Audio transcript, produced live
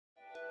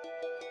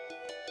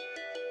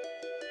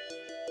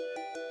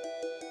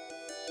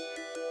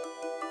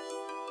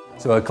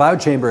So a cloud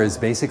chamber is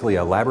basically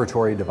a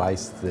laboratory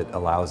device that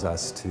allows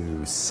us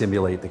to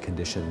simulate the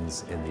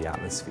conditions in the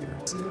atmosphere.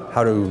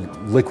 How do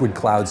liquid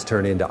clouds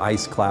turn into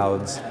ice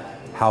clouds?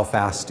 How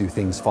fast do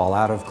things fall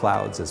out of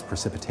clouds as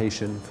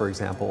precipitation, for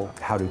example?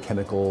 How do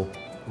chemical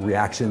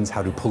reactions,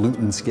 how do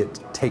pollutants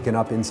get taken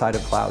up inside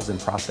of clouds and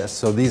processed?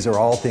 So these are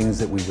all things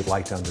that we would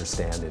like to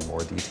understand in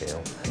more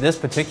detail. This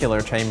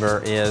particular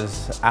chamber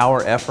is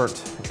our effort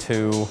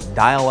to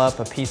dial up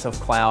a piece of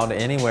cloud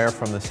anywhere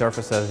from the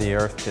surface of the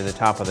Earth to the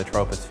top of the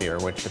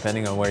troposphere, which,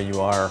 depending on where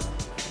you are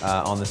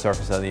on the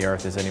surface of the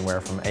Earth, is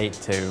anywhere from 8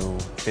 to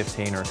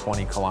 15 or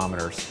 20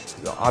 kilometers.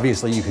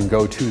 Obviously, you can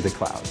go to the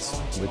clouds,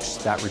 which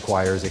that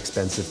requires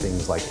expensive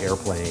things like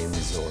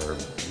airplanes or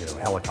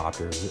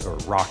helicopters or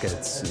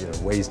rockets,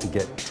 ways to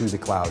get to the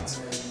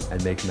clouds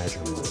and make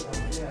measurements.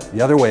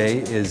 The other way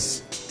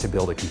is to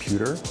build a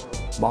computer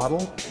model,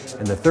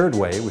 and the third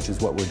way, which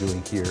is what we're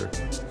doing here,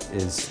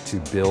 is to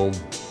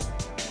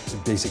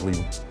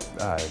basically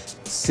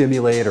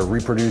simulate or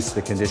reproduce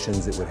the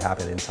conditions that would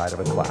happen inside of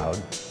a cloud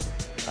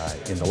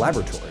in the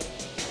laboratory.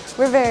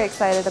 We're very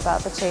excited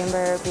about the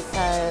chamber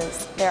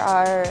because there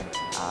are,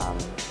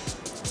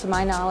 to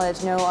my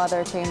knowledge, no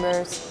other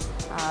chambers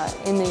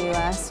in the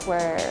U.S.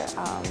 where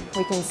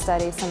we can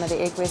study some of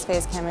the aqueous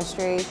phase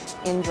chemistry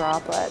in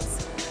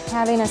droplets.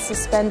 Having a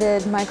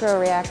suspended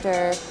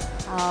microreactor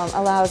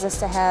allows us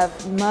to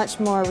have much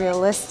more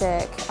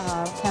realistic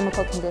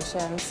chemical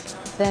conditions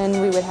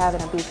than we would have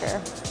in a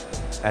beaker.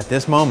 At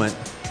this moment,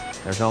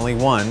 there's only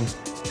one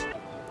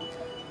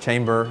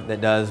chamber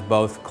that does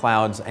both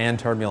clouds and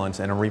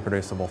turbulence in a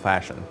reproducible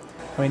fashion.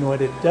 I mean,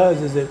 what it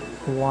does is it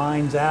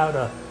lines out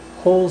a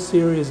whole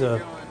series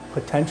of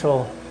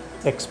potential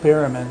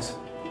experiments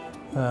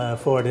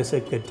for this.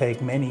 It could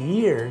take many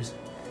years,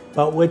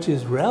 but which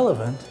is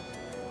relevant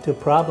to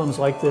problems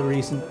like the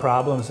recent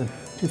problems in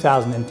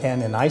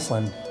 2010 in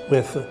Iceland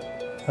with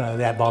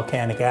that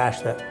volcanic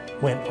ash that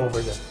went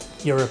over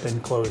Europe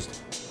and closed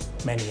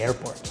many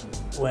airports.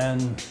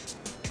 When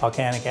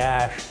volcanic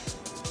ash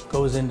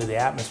goes into the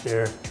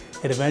atmosphere,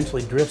 it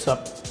eventually drifts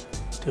up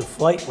to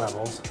flight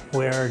levels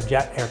where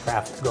jet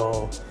aircraft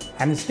go,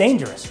 and it's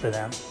dangerous for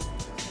them.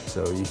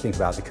 So you think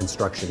about the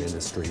construction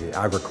industry,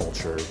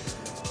 agriculture,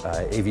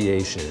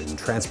 aviation,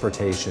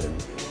 transportation.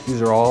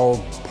 These are all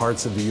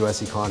parts of the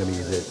U.S. economy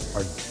that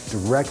are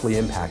directly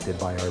impacted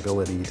by our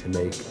ability to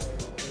make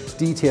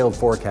detailed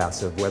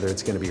forecasts of whether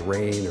it's going to be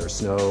rain or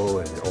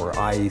snow or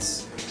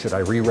ice. Should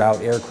I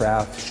reroute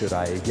aircraft? Should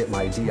I get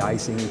my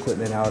de-icing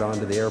equipment out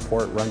onto the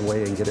airport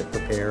runway and get it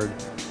prepared?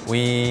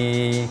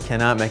 We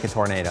cannot make a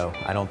tornado,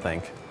 I don't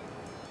think.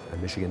 A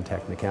Michigan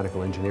Tech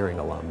mechanical engineering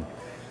alum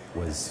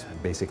was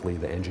basically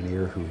the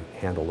engineer who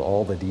handled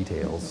all the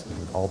details,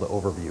 all the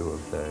overview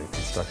of the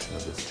construction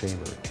of this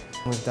chamber.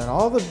 We've done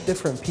all the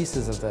different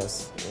pieces of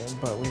this,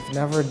 but we've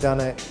never done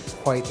it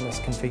quite in this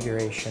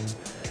configuration.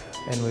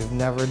 And we've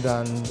never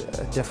done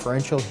a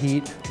differential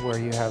heat where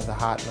you have the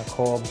hot and the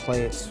cold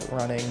plates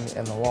running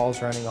and the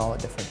walls running all at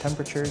different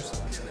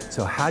temperatures.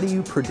 So how do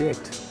you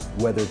predict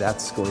whether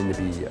that's going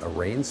to be a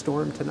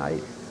rainstorm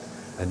tonight,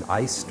 an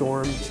ice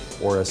storm,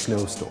 or a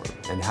snowstorm?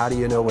 And how do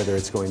you know whether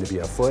it's going to be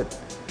a foot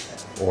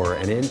or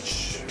an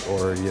inch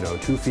or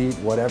 2 feet,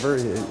 whatever?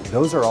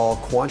 Those are all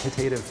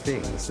quantitative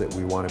things that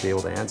we want to be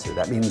able to answer.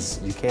 That means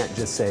you can't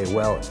just say,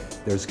 well,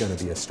 there's going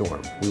to be a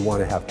storm. We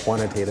want to have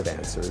quantitative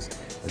answers,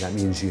 and that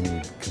means you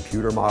need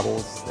computer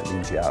models. That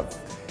means you have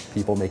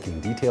people making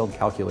detailed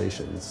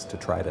calculations to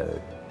try to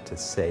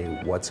say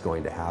what's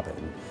going to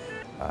happen.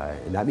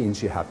 And that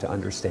means you have to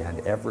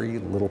understand every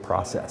little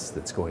process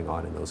that's going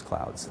on in those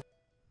clouds.